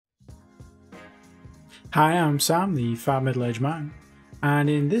Hi, I'm Sam, the fat middle-aged man, and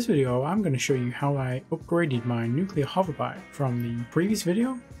in this video I'm going to show you how I upgraded my Nuclear Hoverbike from the previous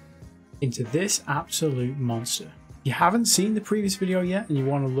video into this absolute monster. If you haven't seen the previous video yet and you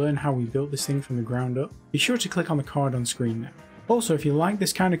want to learn how we built this thing from the ground up, be sure to click on the card on screen now. Also, if you like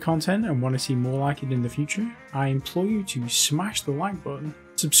this kind of content and want to see more like it in the future, I implore you to smash the like button,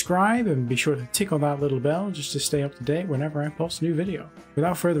 subscribe, and be sure to tick on that little bell just to stay up to date whenever I post a new video.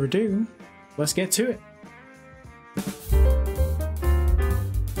 Without further ado, let's get to it.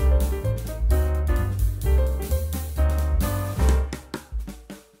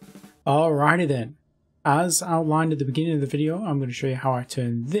 Alrighty then, as outlined at the beginning of the video, I'm going to show you how I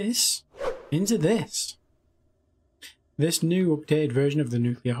turn this into this. This new updated version of the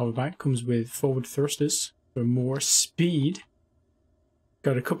Nuclear Hoverbike comes with forward thrusters for more speed.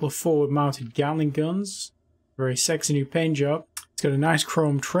 Got a couple of forward mounted Gatling guns, very sexy new paint job. It's got a nice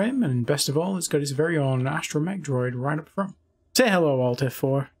chrome trim, and best of all, it's got its very own astromech droid right up front. Say hello, Alt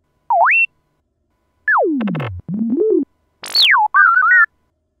F4.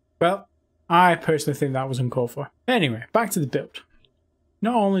 Well, I personally think that was uncalled for. Anyway, back to the build.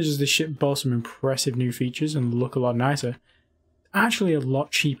 Not only does this ship boast some impressive new features and look a lot nicer, it's actually a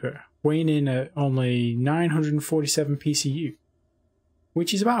lot cheaper, weighing in at only 947 PCU,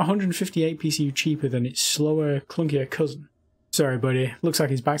 which is about 158 PCU cheaper than its slower, clunkier cousin. Sorry buddy, looks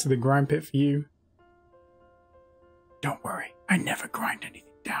like it's back to the grind pit for you. Don't worry, I never grind anything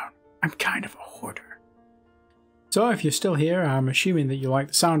down. I'm kind of a hoarder. So if you're still here, I'm assuming that you like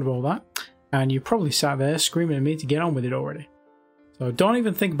the sound of all that, and you probably sat there screaming at me to get on with it already. So don't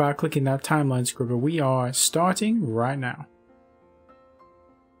even think about clicking that timeline scrubber, we are starting right now.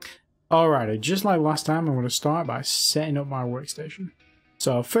 Alrighty, just like last time, I'm going to start by setting up my workstation.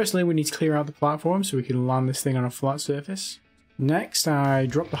 So firstly, we need to clear out the platform so we can land this thing on a flat surface. Next, I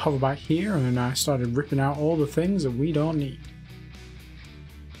dropped the hoverbike here and then I started ripping out all the things that we don't need.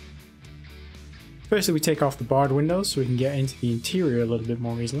 Firstly, we take off the barred windows so we can get into the interior a little bit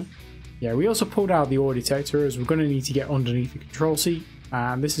more easily. Yeah, we also pulled out the ore detector as we're going to need to get underneath the control seat,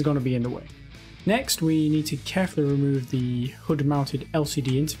 and this is going to be in the way. Next, we need to carefully remove the hood-mounted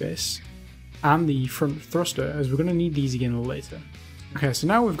LCD interface and the front thruster as we're going to need these again later. Okay, so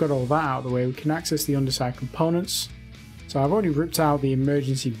now we've got all that out of the way, we can access the underside components. So I've already ripped out the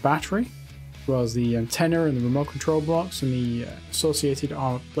emergency battery, as well as the antenna and the remote control blocks and the associated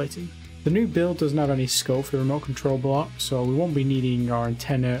armor plating. The new build doesn't have any scope for the remote control block, so we won't be needing our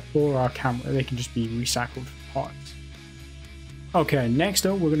antenna or our camera, they can just be recycled parts. Okay, next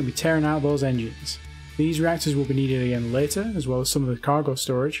up we're going to be tearing out those engines. These reactors will be needed again later, as well as some of the cargo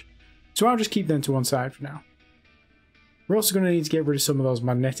storage, so I'll just keep them to one side for now. We're also going to need to get rid of some of those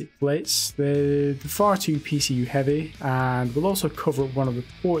magnetic plates, they're far too PCU heavy, and we'll also cover up one of the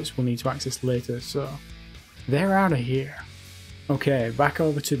ports we'll need to access later, so they're out of here. Okay, back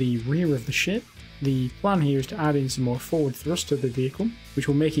over to the rear of the ship. The plan here is to add in some more forward thrust to the vehicle, which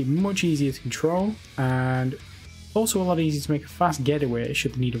will make it much easier to control, and also a lot easier to make a fast getaway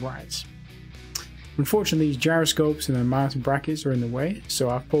should the need arise. Unfortunately, these gyroscopes and their mounting brackets are in the way, so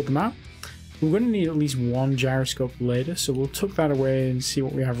I've pulled them out. We're going to need at least one gyroscope later, so we'll tuck that away and see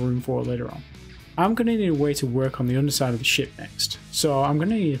what we have room for later on. I'm going to need a way to work on the underside of the ship next, so I'm going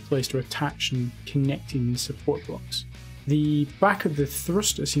to need a place to attach and connect in support blocks. The back of the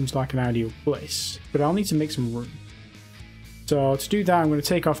thruster seems like an ideal place, but I'll need to make some room. So to do that, I'm going to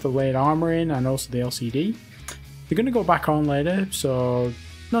take off the layered armor in and also the LCD. They're going to go back on later, so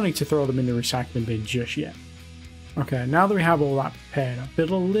no need to throw them in the recycling bin just yet. Okay, now that we have all that prepared, I've built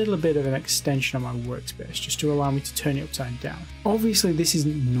a little bit of an extension on my workspace just to allow me to turn it upside down. Obviously this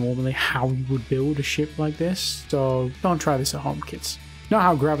isn't normally how you would build a ship like this, so don't try this at home kids. Not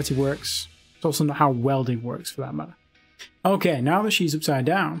how gravity works, it's also not how welding works for that matter. Okay, now that she's upside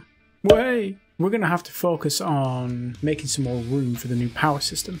down, we're going to have to focus on making some more room for the new power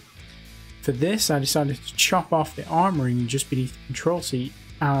system. For this, I decided to chop off the armoring just beneath the control seat,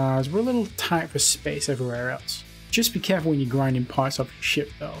 as we're a little tight for space everywhere else. Just be careful when you're grinding parts off your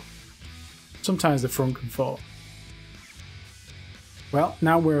ship though. Sometimes the front can fall. Well,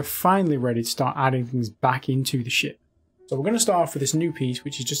 now we're finally ready to start adding things back into the ship. So we're going to start off with this new piece,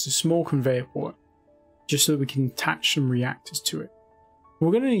 which is just a small conveyor port, just so that we can attach some reactors to it.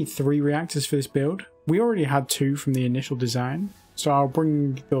 We're going to need 3 reactors for this build. We already had 2 from the initial design, so I'll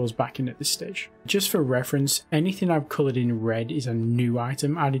bring those back in at this stage. Just for reference, anything I've coloured in red is a new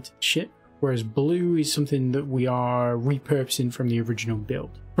item added to the ship, whereas blue is something that we are repurposing from the original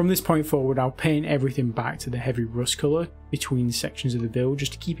build. From this point forward, I'll paint everything back to the heavy rust colour between sections of the build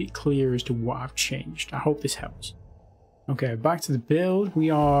just to keep it clear as to what I've changed. I hope this helps. Okay, back to the build.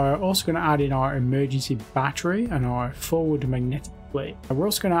 We are also going to add in our emergency battery and our forward magnetic plate. And we're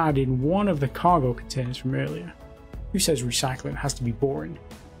also going to add in one of the cargo containers from earlier. Who says recycling has to be boring?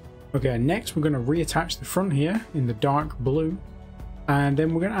 Okay, next we're going to reattach the front here in the dark blue. And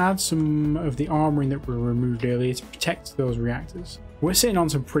then we're going to add some of the armoring that we removed earlier to protect those reactors. We're sitting on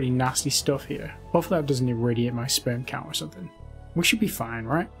some pretty nasty stuff here. Hopefully that doesn't irradiate my sperm count or something. We should be fine,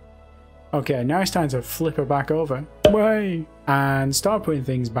 right? Okay, now it's time to flip her back over. Way! And start putting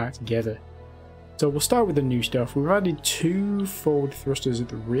things back together. So we'll start with the new stuff. We've added 2 forward thrusters at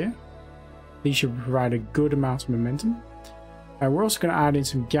the rear. These should provide a good amount of momentum. We're also going to add in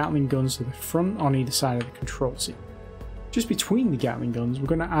some Gatling guns to the front on either side of the control seat. Just between the Gatling guns, we're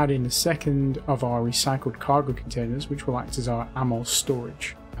going to add in the second of our recycled cargo containers, which will act as our ammo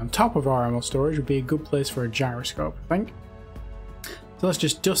storage. On top of our ammo storage would be a good place for a gyroscope, I think. So let's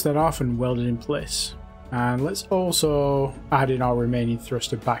just dust that off and weld it in place. And let's also add in our remaining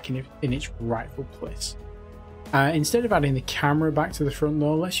thruster back in its rightful place. Instead of adding the camera back to the front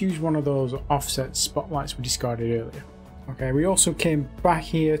though, let's use one of those offset spotlights we discarded earlier. Okay, we also came back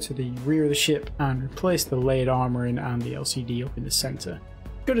here to the rear of the ship and replaced the layered armoring and the LCD up in the center.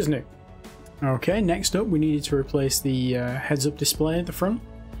 Good as new. Okay, next up we needed to replace the heads-up display at the front.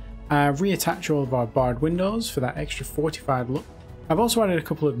 Reattach all of our barred windows for that extra fortified look. I've also added a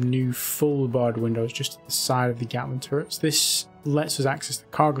couple of new full barred windows just at the side of the Gatling turrets. This lets us access the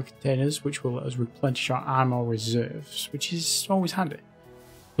cargo containers, which will let us replenish our ammo reserves, which is always handy.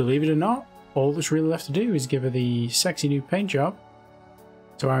 Believe it or not, all that's really left to do is give her the sexy new paint job.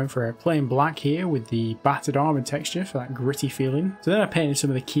 So I went for a plain black here with the battered armor texture for that gritty feeling. So then I painted some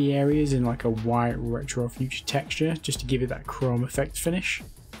of the key areas in like a white retro future texture just to give it that chrome effect finish.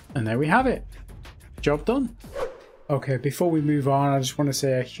 And there we have it. Job done. Okay, before we move on, I just want to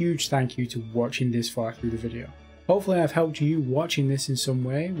say a huge thank you to watching this far through the video. Hopefully I've helped you watching this in some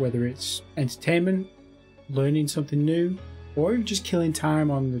way, whether it's entertainment, learning something new, or even just killing time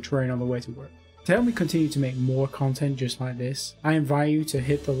on the train on the way to work. To help me continue to make more content just like this, I invite you to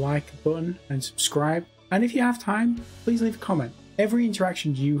hit the like button and subscribe. And if you have time, please leave a comment. Every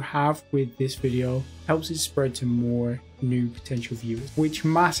interaction you have with this video helps it spread to more new potential viewers, which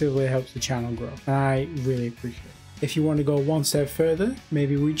massively helps the channel grow. And I really appreciate it. If you want to go one step further,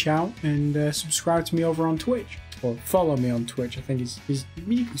 maybe reach out and subscribe to me over on Twitch. Or follow me on Twitch. I think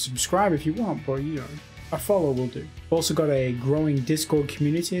you can subscribe if you want, but you know, a follow will do. Also got a growing Discord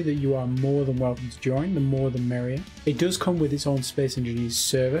community that you are more than welcome to join, the more the merrier. It does come with its own Space Engineers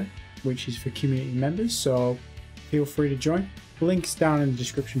server, which is for community members, so feel free to join. Link's down in the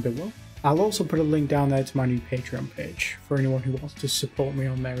description below. I'll also put a link down there to my new Patreon page for anyone who wants to support me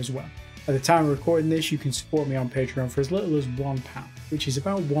on there as well. At the time of recording this, you can support me on Patreon for as little as £1, which is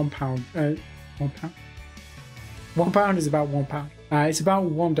about £1. £1 is about £1. It's about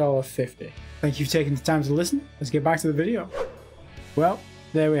 $1.50. Thank you for taking the time to listen. Let's get back to the video. Well,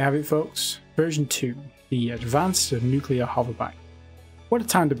 there we have it, folks. Version 2, the Advanced Nuclear Hoverbike. What a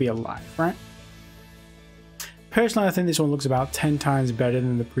time to be alive, right? Personally, I think this one looks about 10 times better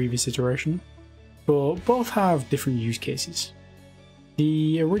than the previous iteration, but both have different use cases.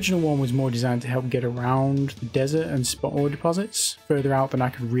 The original one was more designed to help get around the desert and spot ore deposits further out than I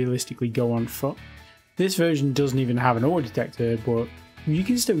could realistically go on foot. This version doesn't even have an ore detector, but you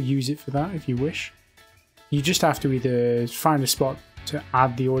can still use it for that if you wish. You just have to either find a spot to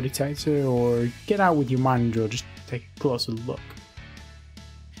add the ore detector or get out with your mining drill just to take a closer look.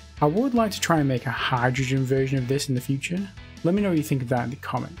 I would like to try and make a hydrogen version of this in the future. Let me know what you think of that in the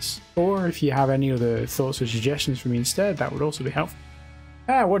comments. Or if you have any other thoughts or suggestions for me instead, that would also be helpful.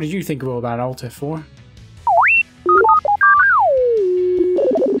 What did you think of all that, Alta 4?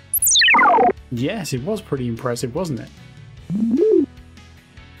 Yes, it was pretty impressive, wasn't it?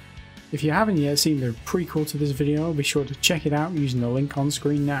 If you haven't yet seen the prequel to this video, be sure to check it out using the link on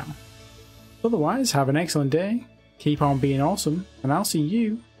screen now. Otherwise, have an excellent day, keep on being awesome, and I'll see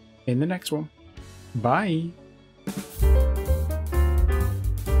you in the next one. Bye!